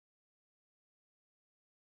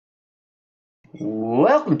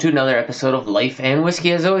Welcome to another episode of Life and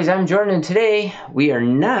Whiskey. As always, I'm Jordan, and today we are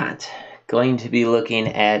not going to be looking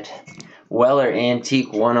at Weller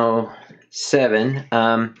Antique 107.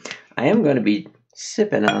 I am going to be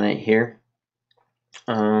sipping on it here,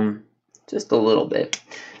 just a little bit.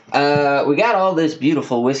 We got all this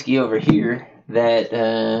beautiful whiskey over here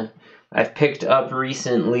that I've picked up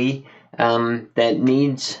recently that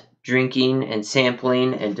needs drinking and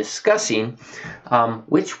sampling and discussing,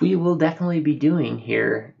 which we will definitely be doing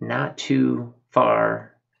here not too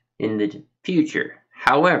far in the future.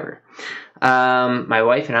 However, my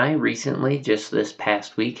wife and I recently, just this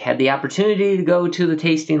past week, had the opportunity to go to the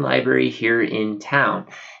tasting library here in town,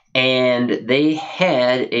 and they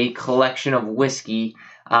had a collection of whiskey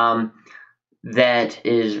that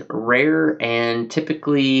is rare and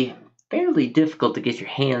typically fairly difficult to get your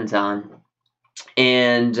hands on.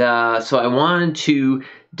 And so I wanted to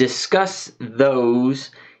discuss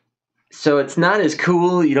those. So it's not as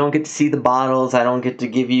cool. You don't get to see the bottles. I don't get to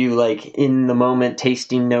give you like in the moment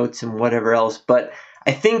tasting notes and whatever else. But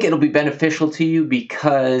I think it'll be beneficial to you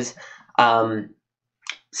because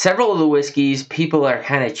several of the whiskeys people are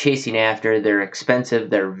kind of chasing after. They're expensive.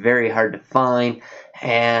 They're very hard to find.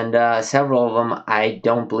 And several of them I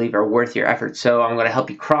don't believe are worth your effort. So I'm going to help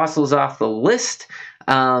you cross those off the list.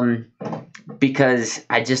 Because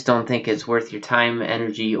I just don't think it's worth your time,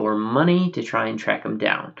 energy, or money to try and track them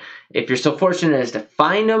down. If you're so fortunate as to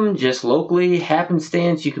find them just locally,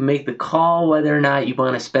 happenstance, you can make the call whether or not you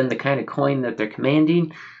want to spend the kind of coin that they're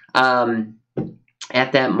commanding at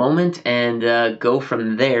that moment and go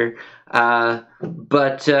from there. Yeah,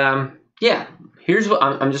 here's what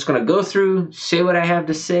I'm just going to go through, say what I have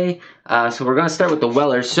to say. So we're going to start with the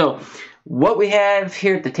Wellers. So what we have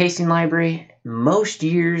here at the tasting library, most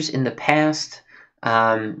years in the past,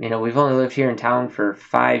 we've only lived here in town for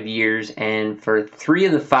 5 years, and for 3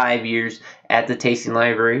 of the 5 years at the tasting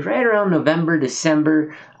library, right around November,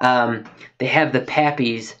 December, they have the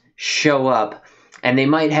Pappies show up, and they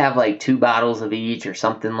might have like 2 bottles of each or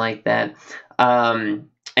something like that.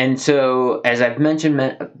 And so, as I've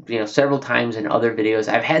mentioned, several times in other videos,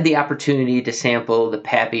 I've had the opportunity to sample the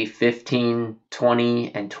Pappy 15,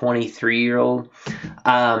 20, and 23-year-old.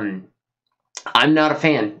 I'm not a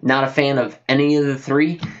fan of any of the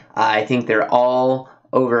 3. I think they're all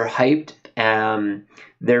overhyped.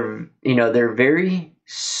 They're very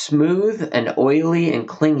smooth and oily and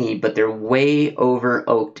clingy, but they're way over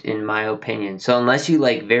oaked in my opinion. So unless you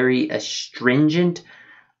like very astringent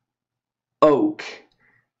oak,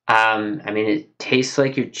 it tastes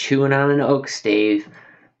like you're chewing on an oak stave.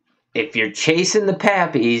 If you're chasing the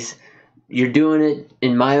Pappies, you're doing it,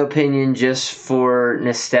 in my opinion, just for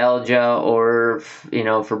nostalgia or,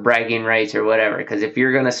 for bragging rights or whatever. Because if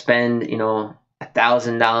you're going to spend, $1,000,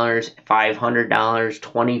 $500,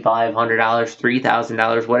 $2,500,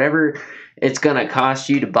 $3,000, whatever it's going to cost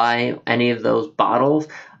you to buy any of those bottles,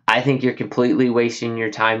 I think you're completely wasting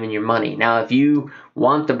your time and your money. Now, if you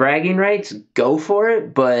want the bragging rights, go for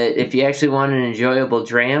it. But if you actually want an enjoyable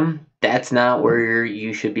dram, that's not where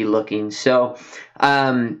you should be looking. So,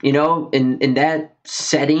 in that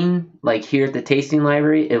setting, like here at the tasting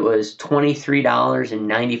library, it was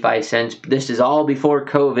 $23.95. This is all before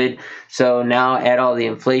COVID. So now add all the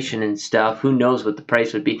inflation and stuff. Who knows what the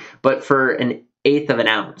price would be? But for an 1/8 of an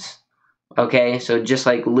ounce. Okay, so just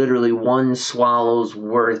like literally 1 swallow's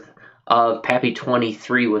worth of Pappy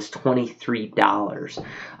 23 was $23.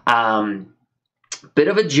 Bit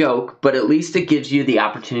of a joke, but at least it gives you the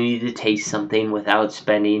opportunity to taste something without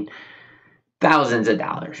spending thousands of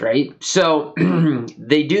dollars, right? So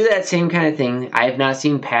they do that same kind of thing. I have not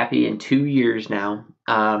seen Pappy in 2 years now.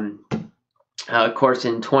 Of course,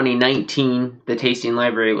 in 2019, the tasting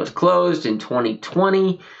library was closed. In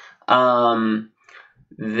 2020,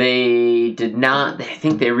 they did not. I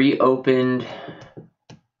think they reopened.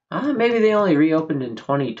 Maybe they only reopened in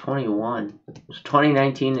 2021. So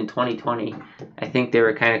 2019 and 2020. I think they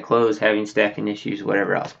were kind of closed, having staffing issues,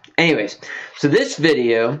 whatever else. Anyways, so this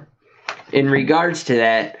video, in regards to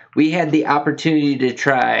that, we had the opportunity to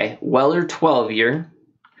try Weller 12-year,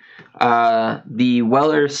 the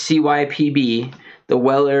Weller C.Y.P.B, the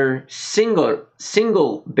Weller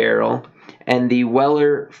single barrel, and the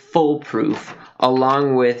Weller full proof,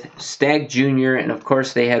 along with Stagg Jr. And of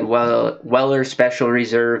course they had Weller Special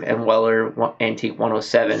Reserve and Weller Antique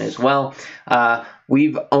 107 as well.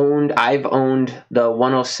 I've owned the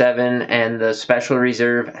 107 and the Special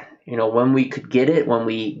Reserve, when we could get it,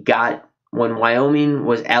 when Wyoming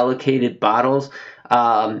was allocated bottles.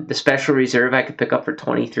 The Special Reserve I could pick up for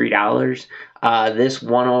 $23. This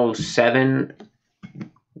 107,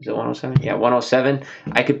 is it 107? Yeah, 107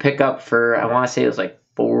 I could pick up for, I want to say it was like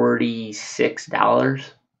 $46,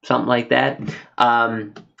 something like that. I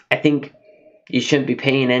think you shouldn't be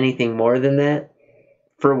paying anything more than that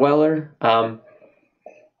for Weller.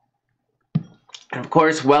 Of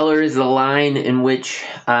course, Weller is the line in which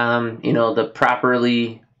the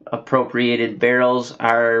properly appropriated barrels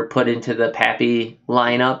are put into the Pappy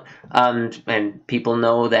lineup, and people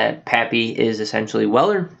know that Pappy is essentially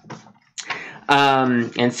Weller,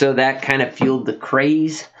 and so that kind of fueled the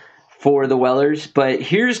craze for the Wellers. But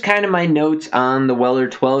here's kind of my notes on the Weller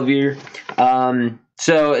 12-year.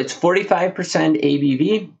 So it's 45%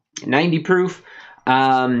 ABV, 90 proof.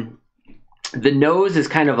 The nose is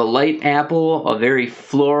kind of a light apple, a very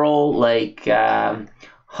floral, like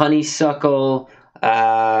honeysuckle,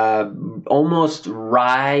 almost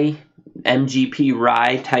rye, MGP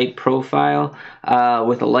rye type profile,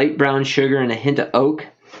 with a light brown sugar and a hint of oak.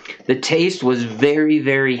 The taste was very,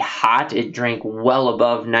 very hot. It drank well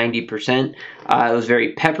above 90%. It was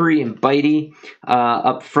very peppery and bitey.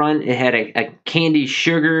 Up front, it had a candy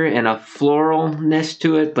sugar and a floralness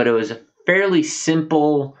to it, but it was a fairly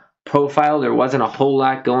simple profile. There wasn't a whole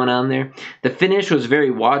lot going on there. The finish was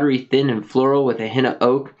very watery, thin, and floral with a hint of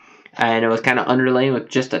oak, and it was kind of underlain with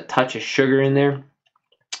just a touch of sugar in there.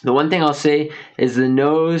 The one thing I'll say is the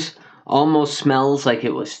nose almost smells like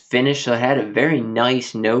it was finished, so it had a very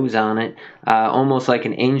nice nose on it, almost like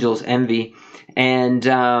an Angel's Envy, and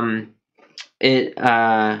it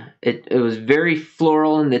was very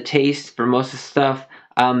floral in the taste for most of the stuff,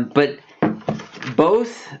 but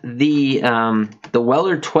both the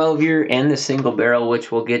Weller 12-year and the single barrel,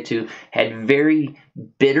 which we'll get to, had very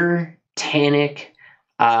bitter, tannic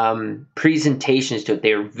presentations to it.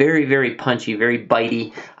 They were very, very punchy, very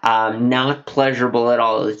bitey, not pleasurable at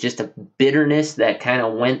all. It was just a bitterness that kind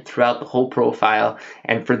of went throughout the whole profile.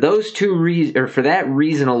 And for those two reasons, or for that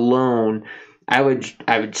reason alone, I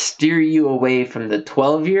would steer you away from the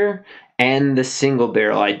 12-year and the single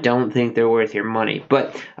barrel. I don't think they're worth your money.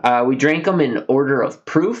 But we drank them in order of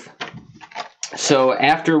proof. So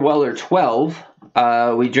after Weller 12,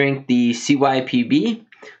 we drank the C.Y.P.B,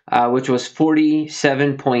 which was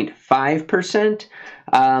 47.5%.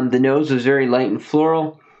 The nose was very light and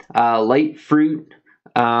floral, light fruit,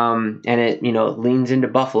 and it leans into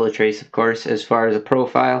Buffalo Trace, of course, as far as a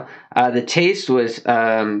profile. The taste was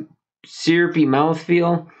syrupy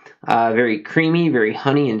mouthfeel, very creamy, very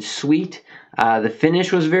honey and sweet. The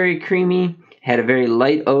finish was very creamy, had a very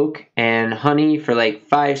light oak and honey for like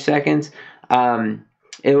 5 seconds.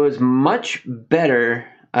 It was much better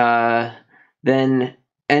than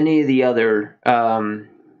any of the other,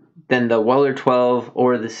 than the Weller 12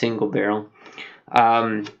 or the single barrel.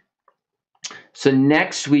 So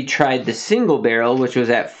next we tried the single barrel, which was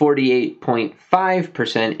at 48.5%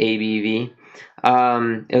 ABV.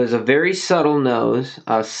 It was a very subtle nose,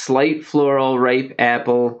 a slight floral, ripe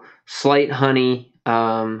apple, slight honey,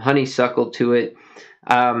 honeysuckle to it.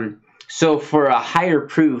 So for a higher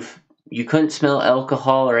proof, you couldn't smell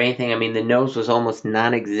alcohol or anything. I mean, the nose was almost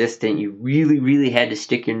non-existent. You really, really had to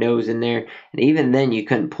stick your nose in there. And even then, you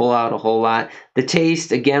couldn't pull out a whole lot. The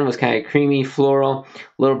taste, again, was kind of creamy, floral,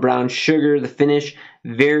 little brown sugar. The finish,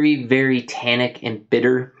 very, very tannic and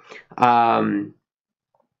bitter. The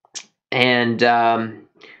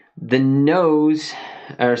nose,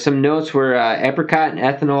 or some notes were apricot and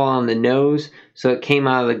ethanol on the nose. So it came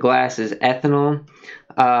out of the glass as ethanol.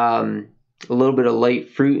 A little bit of light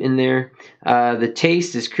fruit in there. The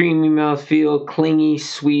taste is creamy mouthfeel, clingy,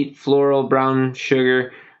 sweet, floral, brown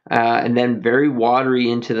sugar, and then very watery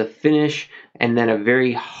into the finish, and then a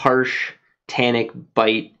very harsh tannic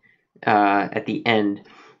bite at the end.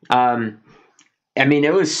 I mean,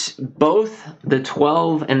 it was both the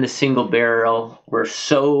 12 and the single barrel were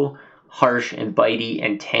so harsh and bitey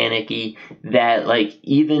and tannicky that, like,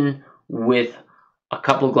 even with a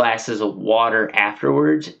couple glasses of water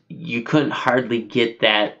afterwards, you couldn't hardly get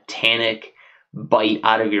that tannic bite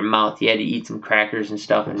out of your mouth. You had to eat some crackers and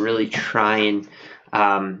stuff and really try and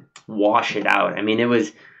wash it out. I mean, it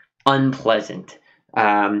was unpleasant.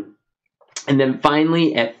 And then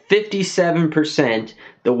finally, at 57%,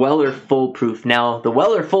 the Weller Full Proof. Now, the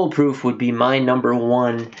Weller Full Proof would be my number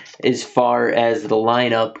one as far as the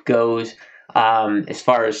lineup goes, as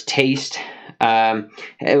far as taste.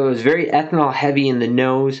 It was very ethanol heavy in the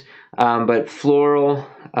nose, but floral,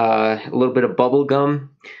 a little bit of bubble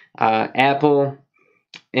gum, apple,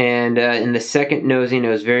 and in the second nosing, it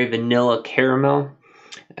was very vanilla caramel.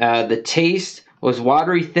 The taste was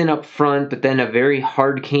watery thin up front, but then a very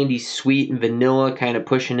hard candy sweet and vanilla kind of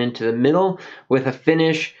pushing into the middle, with a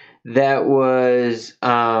finish that was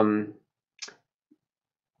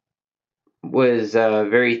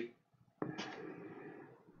very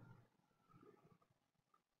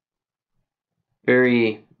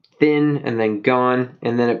very thin and then gone,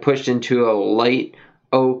 and then it pushed into a light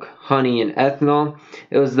oak, honey, and ethanol.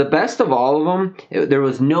 It was the best of all of them. There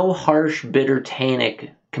was no harsh, bitter,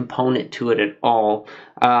 tannic component to it at all.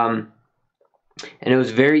 And it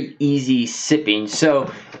was very easy sipping.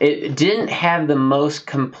 So it didn't have the most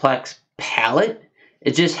complex palate.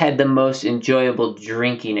 It just had the most enjoyable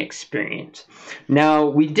drinking experience. Now,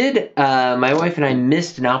 we did, my wife and I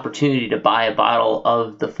missed an opportunity to buy a bottle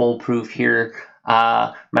of the full proof here.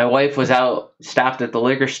 My wife was out, stopped at the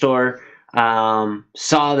liquor store,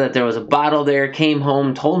 saw that there was a bottle there, came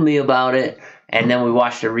home, told me about it, and then we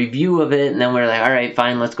watched a review of it, and then we were like, all right,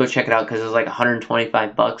 fine, let's go check it out, because it was like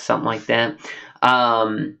 $125, something like that.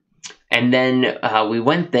 And then we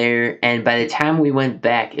went there, and by the time we went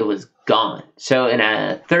back, it was gone. So in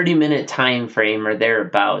a 30-minute time frame or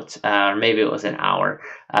thereabouts, or maybe it was an hour,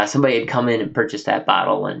 somebody had come in and purchased that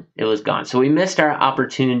bottle, and it was gone. So we missed our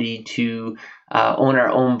opportunity to own our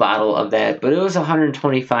own bottle of that, but it was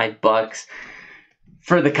 $125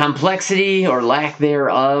 for the complexity or lack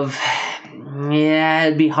thereof. Yeah,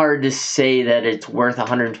 it'd be hard to say that it's worth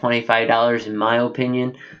 $125 in my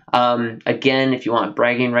opinion. Again, if you want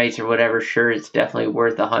bragging rights or whatever, sure, it's definitely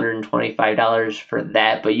worth $125 for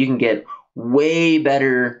that, but you can get way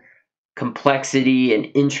better complexity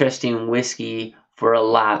and interesting whiskey for a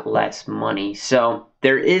lot less money. So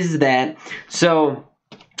there is that. So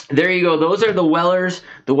there you go. Those are the Wellers.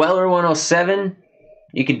 The Weller 107.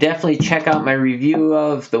 You can definitely check out my review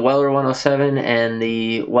of the Weller 107 and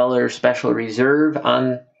the Weller Special Reserve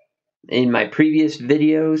in my previous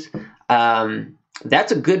videos.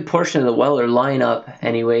 That's a good portion of the Weller lineup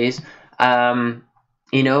anyways.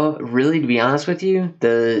 You know, really, to be honest with you,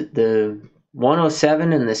 the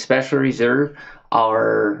 107 and the Special Reserve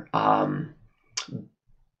are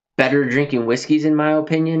better drinking whiskeys in my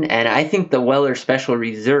opinion, and I think the Weller Special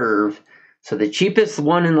Reserve, so the cheapest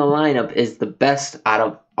one in the lineup, is the best out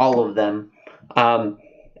of all of them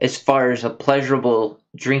as far as a pleasurable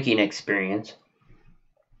drinking experience.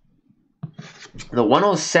 The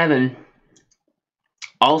 107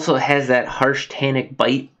 also has that harsh tannic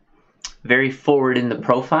bite, very forward in the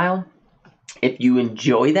profile. If you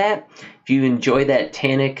enjoy that,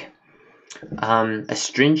 tannic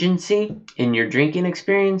astringency in your drinking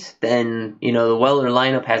experience, then you know the Weller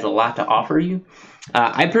lineup has a lot to offer you.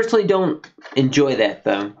 I personally don't enjoy that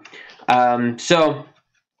though. So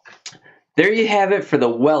there you have it for the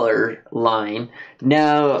Weller line.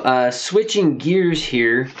 Now switching gears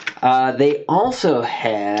here, they also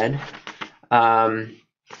had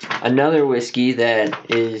another whiskey that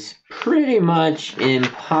is pretty much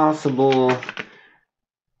impossible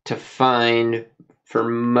to find for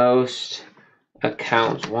most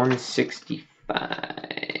accounts.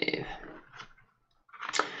 165.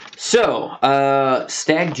 So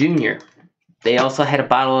Stagg Jr, they also had a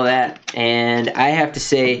bottle of that, and I have to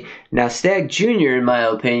say, now Stagg Jr, in my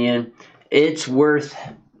opinion, it's worth,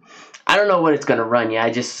 I don't know what it's going to run you. I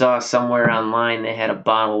just saw somewhere online they had a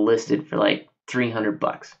bottle listed for like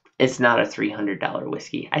 $300. It's not a $300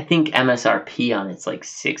 whiskey. I think MSRP on it's like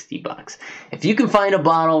 $60. If you can find a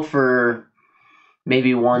bottle for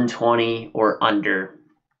maybe $120 or under,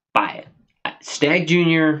 buy it. Stagg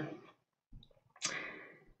Jr,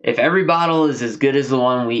 if every bottle is as good as the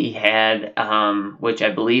one we had, which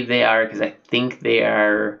I believe they are, because I think they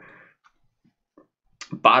are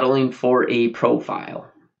bottling for a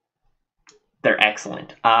profile, they're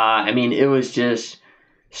excellent. I mean, it was just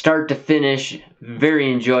start to finish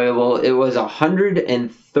very enjoyable. It was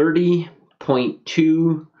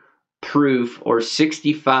 130.2 proof or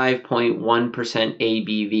 65.1%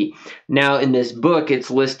 ABV. Now in this book it's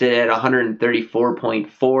listed at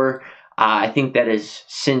 134.4. I think that has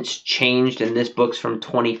since changed, and this book's from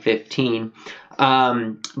 2015.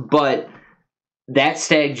 But that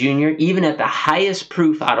Stagg Jr, even at the highest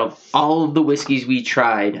proof out of all of the whiskeys we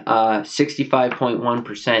tried,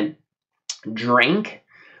 65.1%, drank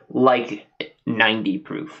like 90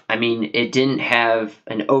 proof. I mean, it didn't have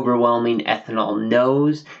an overwhelming ethanol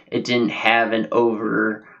nose. It didn't have an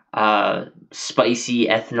over spicy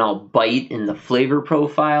ethanol bite in the flavor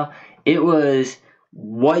profile. It was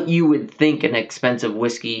what you would think an expensive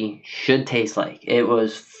whiskey should taste like. It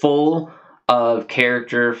was full of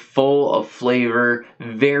character, full of flavor,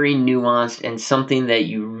 very nuanced, and something that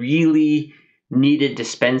you really needed to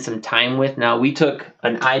spend some time with. Now, we took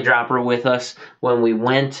an eyedropper with us when we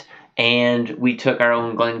went, and we took our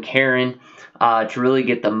own Glencairn to really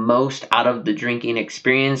get the most out of the drinking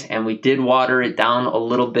experience, and we did water it down a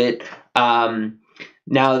little bit.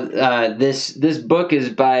 This book is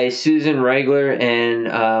by Susan Regler and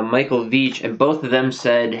Michael Veach, and both of them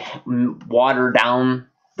said water down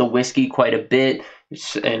the whiskey quite a bit.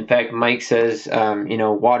 In fact, Mike says, you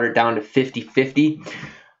know, water it down to 50-50.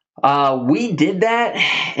 We did that,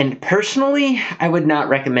 and personally, I would not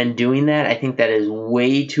recommend doing that. I think that is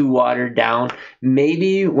way too watered down.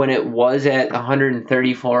 Maybe when it was at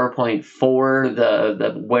 134.4,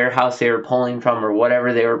 the warehouse they were pulling from or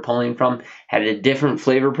whatever they were pulling from had a different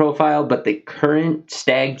flavor profile, but the current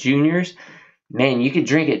Stagg Juniors, man, you could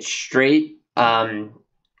drink it straight,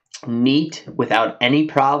 neat, without any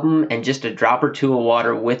problem, and just a drop or two of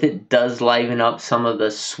water with it does liven up some of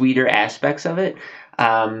the sweeter aspects of it.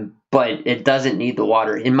 But it doesn't need the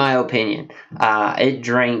water, in my opinion. It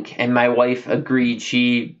drank, and my wife agreed.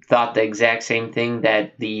 She thought the exact same thing,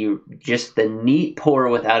 that just the neat pour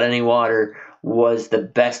without any water was the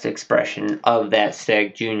best expression of that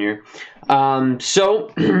Stagg Jr.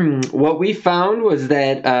 So what we found was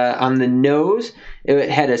that on the nose, it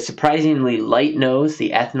had a surprisingly light nose.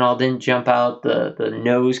 The ethanol didn't jump out. The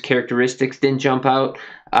nose characteristics didn't jump out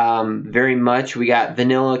very much. We got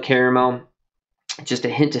vanilla, caramel, just a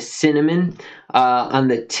hint of cinnamon. On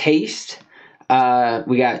the taste,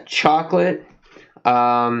 we got chocolate,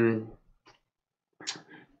 honey,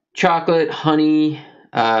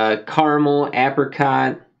 caramel,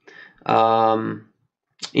 apricot,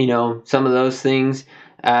 you know, some of those things.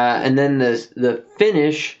 And then the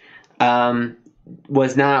finish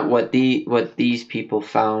was not what these people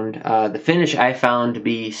found. The finish I found to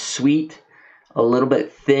be sweet, a little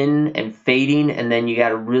bit thin and fading, and then you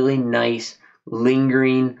got a really nice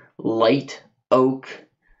lingering light oak,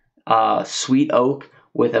 sweet oak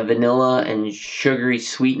with a vanilla and sugary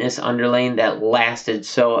sweetness underlaying that lasted.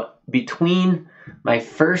 So between my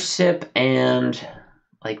first sip and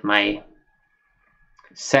like my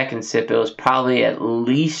second sip, it was probably at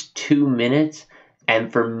least 2 minutes,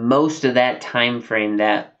 and for most of that time frame,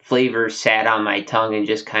 that flavor sat on my tongue and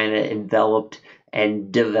just kind of enveloped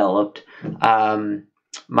and developed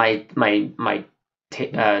my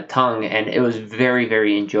tongue, and it was very,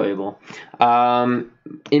 very enjoyable.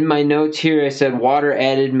 In my notes here, I said water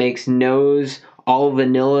added makes nose all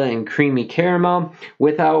vanilla and creamy caramel.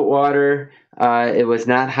 Without water, it was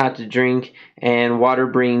not hot to drink, and water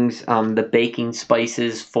brings the baking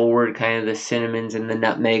spices forward, kind of the cinnamons and the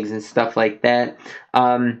nutmegs and stuff like that.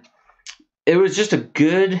 It was just a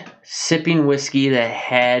good sipping whiskey that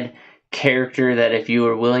had character, that if you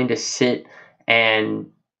were willing to sit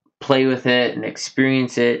and play with it and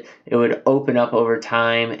experience it, it would open up over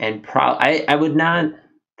time. And I would not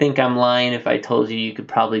think I'm lying if I told you you could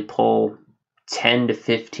probably pull 10 to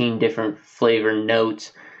 15 different flavor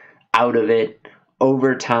notes out of it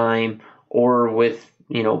over time, or with,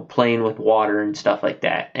 you know, playing with water and stuff like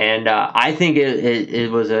that. And I think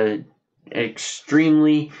it was a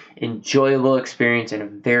extremely enjoyable experience and a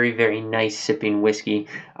very, very nice sipping whiskey.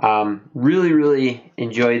 Really, really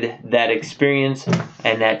enjoyed that experience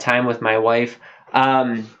and that time with my wife.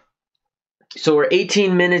 So we're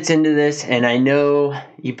 18 minutes into this, and I know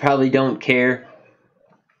you probably don't care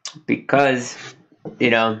because,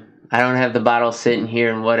 you know, I don't have the bottle sitting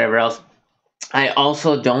here and whatever else. I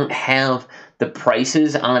also don't have the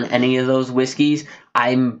prices on any of those whiskeys.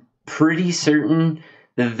 I'm pretty certain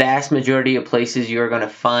the vast majority of places you're going to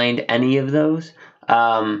find any of those,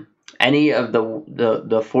 any of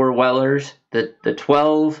the four Wellers, the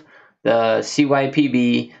 12, the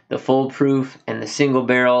C.Y.P.B, the full proof, and the single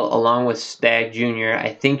barrel, along with Stagg Jr.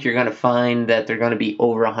 I think you're going to find that they're going to be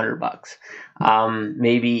over $100,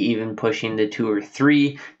 maybe even pushing the 2 or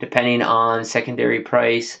 3, depending on secondary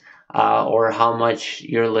price or how much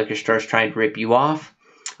your liquor store is trying to rip you off.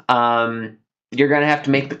 You're going to have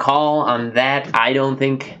to make the call on that. I don't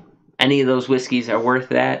think any of those whiskeys are worth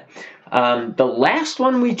that. The last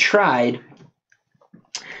one we tried,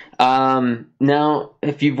 now,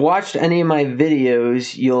 if you've watched any of my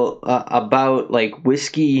videos, you'll about like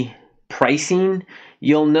whiskey pricing,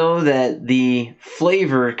 you'll know that the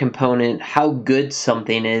flavor component, how good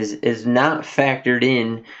something is not factored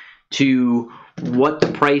in to what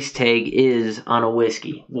the price tag is on a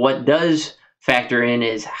whiskey. What does factor in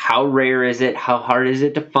is how rare is it, how hard is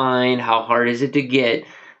it to find, how hard is it to get,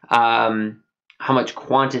 how much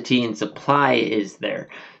quantity and supply is there.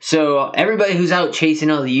 So everybody who's out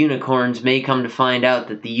chasing all the unicorns may come to find out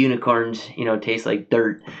that the unicorns, you know, taste like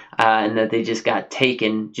dirt, and that they just got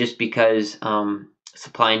taken just because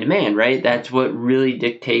supply and demand, right? That's what really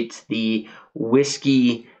dictates the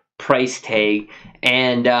whiskey price tag.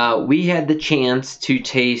 And we had the chance to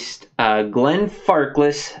taste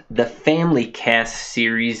Glenfarclas, the Family Cask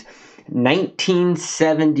Series,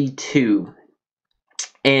 1972.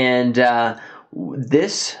 And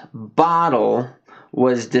this bottle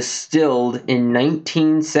was distilled in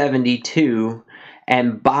 1972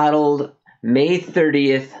 and bottled May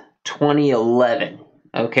 30th, 2011.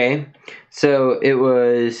 Okay, so it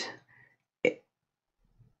was,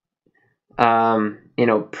 you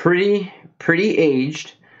know, pretty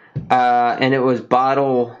aged, and it was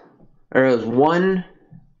one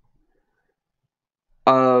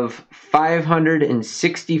of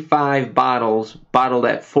 565 bottles bottled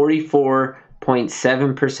at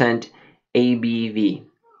 44.7% ABV.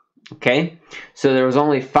 Okay, so there was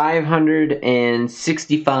only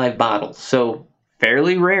 565 bottles, so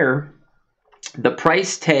fairly rare. The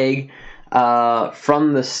price tag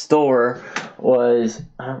from the store was,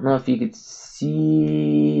 I don't know if you could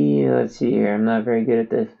see, let's see here, I'm not very good at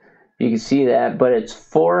this, you can see that, but it's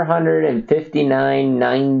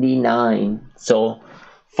 $459.99. So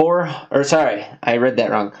I read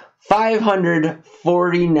that wrong.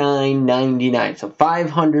 $549.99. So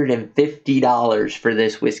 $550 for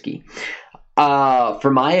this whiskey.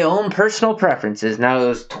 For my own personal preferences, now it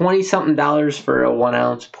was $20-something for a 1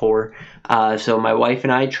 ounce pour. So my wife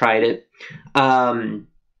and I tried it. For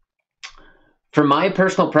my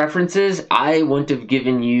personal preferences, I wouldn't have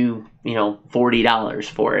given you, $40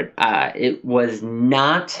 for it. It was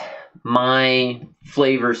not my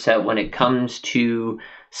flavor set when it comes to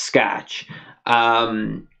Scotch.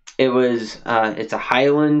 It's a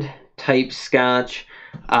Highland type Scotch,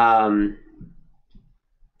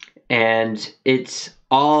 and it's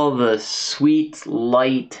all the sweet,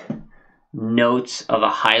 light notes of a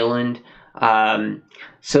Highland.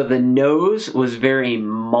 So the nose was very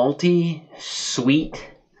malty, sweet.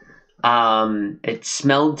 It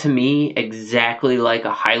smelled to me exactly like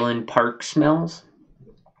a Highland Park smells.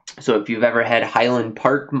 So if you've ever had Highland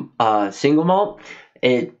Park single malt,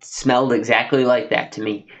 it smelled exactly like that to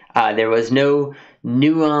me. There was no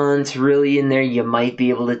nuance really in there. You might be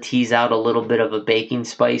able to tease out a little bit of a baking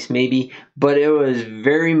spice maybe, but it was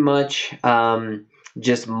very much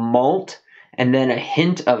just malt, and then a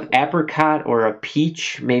hint of apricot or a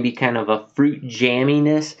peach, maybe kind of a fruit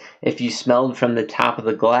jamminess if you smelled from the top of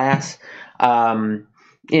the glass. So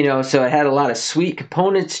it had a lot of sweet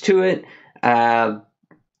components to it, and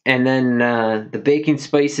then the baking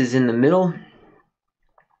spices in the middle.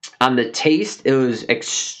 On the taste, it was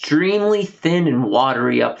extremely thin and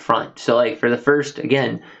watery up front. So like for the first,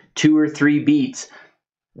 again, 2 or 3 beats,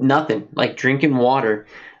 nothing, like drinking water.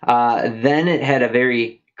 Then it had a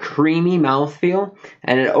very creamy mouthfeel,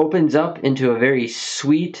 and it opens up into a very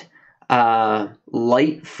sweet,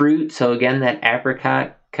 light fruit. So again, that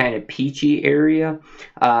apricot kind of peachy area,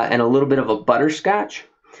 and a little bit of a butterscotch.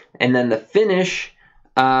 And then the finish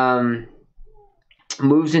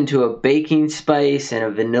moves into a baking spice and a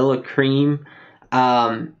vanilla cream.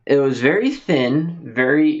 It was very thin,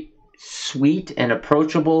 very sweet and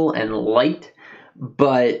approachable and light,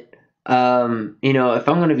 but if I'm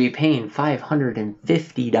going to be paying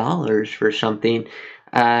 $550 for something,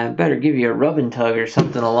 I better give you a rub and tug or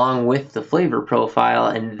something along with the flavor profile.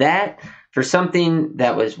 And that, for something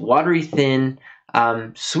that was watery thin,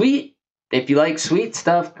 sweet, if you like sweet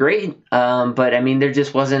stuff, great. But I mean, there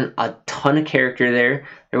just wasn't a ton of character there.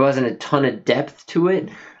 There wasn't a ton of depth to it.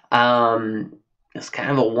 It's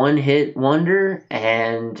kind of a one-hit wonder,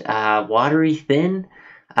 and watery thin.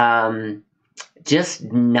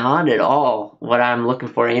 Just not at all what I'm looking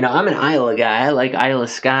for. I'm an Islay guy. I like Islay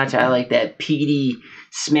Scotch. I like that peaty,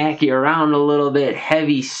 smack you around a little bit,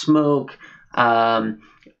 heavy smoke,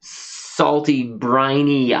 salty,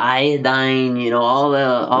 briny, iodine, all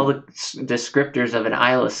the descriptors of an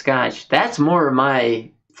Islay Scotch. That's more of my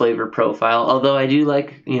flavor profile, although I do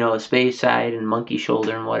like, a Speyside and Monkey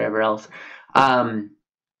Shoulder and whatever else.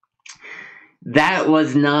 That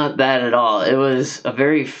was not that at all. It was a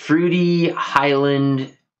very fruity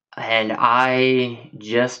Highland, and I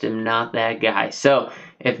just am not that guy. So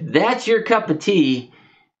if that's your cup of tea,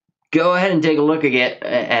 go ahead and take a look at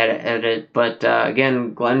it. But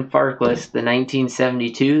again, Glenfarclas, the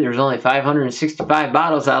 1972, there's only 565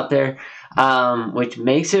 bottles out there, which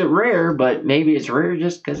makes it rare, but maybe it's rare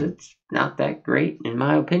just because it's not that great, in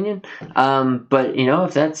my opinion. But,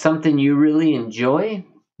 if that's something you really enjoy,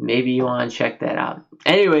 maybe you want to check that out.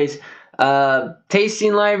 Anyways,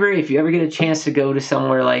 tasting library, if you ever get a chance to go to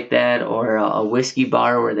somewhere like that, or a whiskey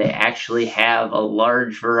bar where they actually have a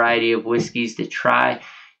large variety of whiskeys to try,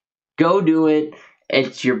 go do it.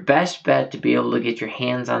 It's your best bet to be able to get your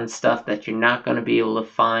hands on stuff that you're not going to be able to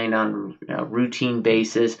find on a routine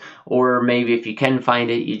basis, or maybe if you can find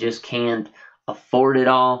it, you just can't afford it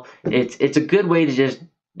all. It's a good way to just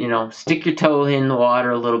stick your toe in the water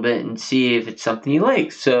a little bit and see if it's something you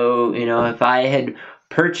like. So, if I had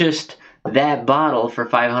purchased that bottle for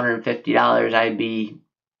 $550, I'd be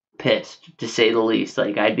pissed, to say the least.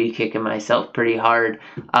 Like, I'd be kicking myself pretty hard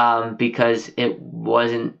because it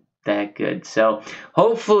wasn't that good. So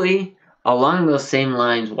hopefully, along those same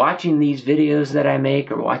lines, watching these videos that I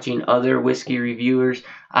make or watching other whiskey reviewers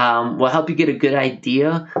will help you get a good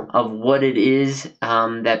idea of what it is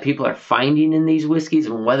that people are finding in these whiskeys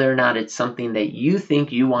and whether or not it's something that you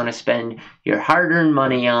think you want to spend your hard-earned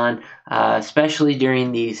money on, especially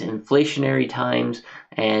during these inflationary times.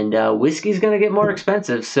 And whiskey's going to get more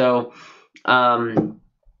expensive, so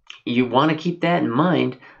you want to keep that in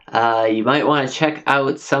mind. You might want to check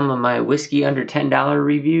out some of my whiskey under $10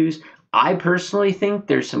 reviews. I personally think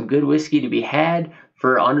there's some good whiskey to be had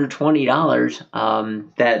for under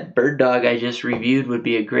 $20. That Bird Dog I just reviewed would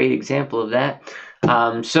be a great example of that.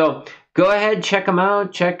 So go ahead, check them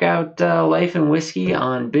out. Check out Life and Whiskey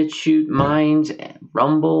on BitChute, Minds,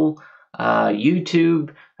 Rumble,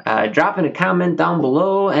 YouTube. Drop in a comment down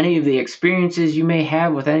below any of the experiences you may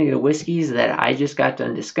have with any of the whiskeys that I just got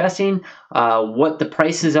done discussing, what the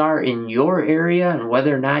prices are in your area, and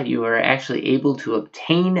whether or not you are actually able to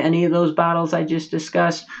obtain any of those bottles I just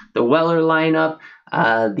discussed, the Weller lineup,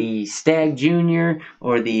 the Stagg Jr.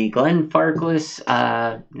 or the Glenfarclas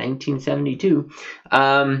 1972.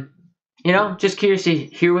 You know, just curious to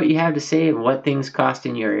hear what you have to say and what things cost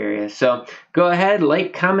in your area. So go ahead,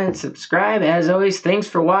 like, comment, subscribe. As always, thanks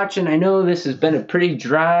for watching. I know this has been a pretty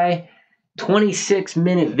dry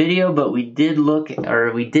 26-minute video, but we did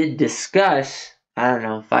discuss, I don't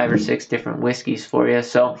know, 5 or 6 different whiskeys for you.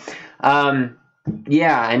 So,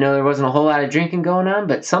 yeah, I know there wasn't a whole lot of drinking going on,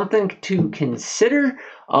 but something to consider.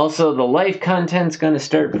 Also, the life content's going to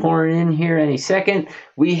start pouring in here any second.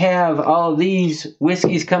 We have all of these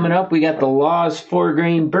whiskeys coming up. We got the Laws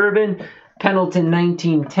 4-grain bourbon, Pendleton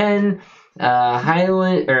 1910,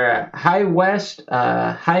 High West,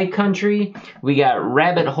 High Country. We got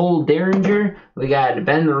Rabbit Hole Derringer. We got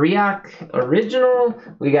Ben Riach Original.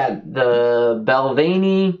 We got the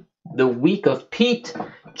Balvenie, the Week of Pete,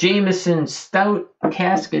 Jameson Stout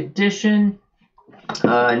Cask Edition,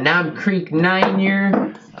 Knob Creek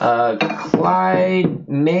 9-year, Clyde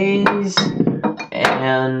Mays,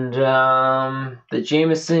 and the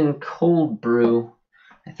Jameson Cold Brew.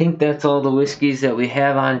 I think that's all the whiskeys that we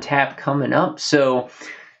have on tap coming up. So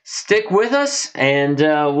stick with us, and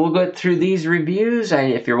we'll go through these reviews.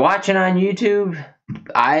 If you're watching on YouTube,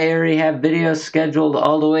 I already have videos scheduled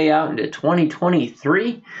all the way out into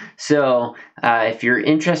 2023. So if you're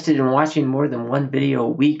interested in watching more than one video a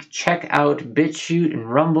week, check out BitChute and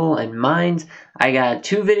Rumble and Minds. I got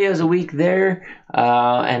 2 videos a week there,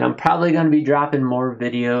 and I'm probably going to be dropping more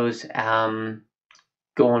videos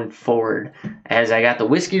going forward. As I got the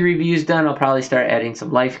whiskey reviews done, I'll probably start adding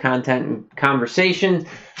some life content and conversation.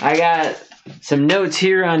 I got some notes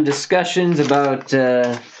here on discussions about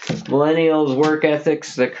millennials' work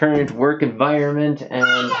ethics, the current work environment,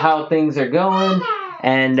 and how things are going.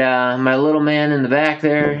 And my little man in the back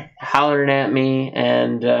there hollering at me,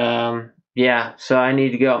 and yeah, so I need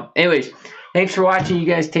to go. Anyways, thanks for watching. You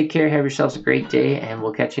guys take care. Have yourselves a great day, and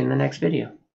we'll catch you in the next video.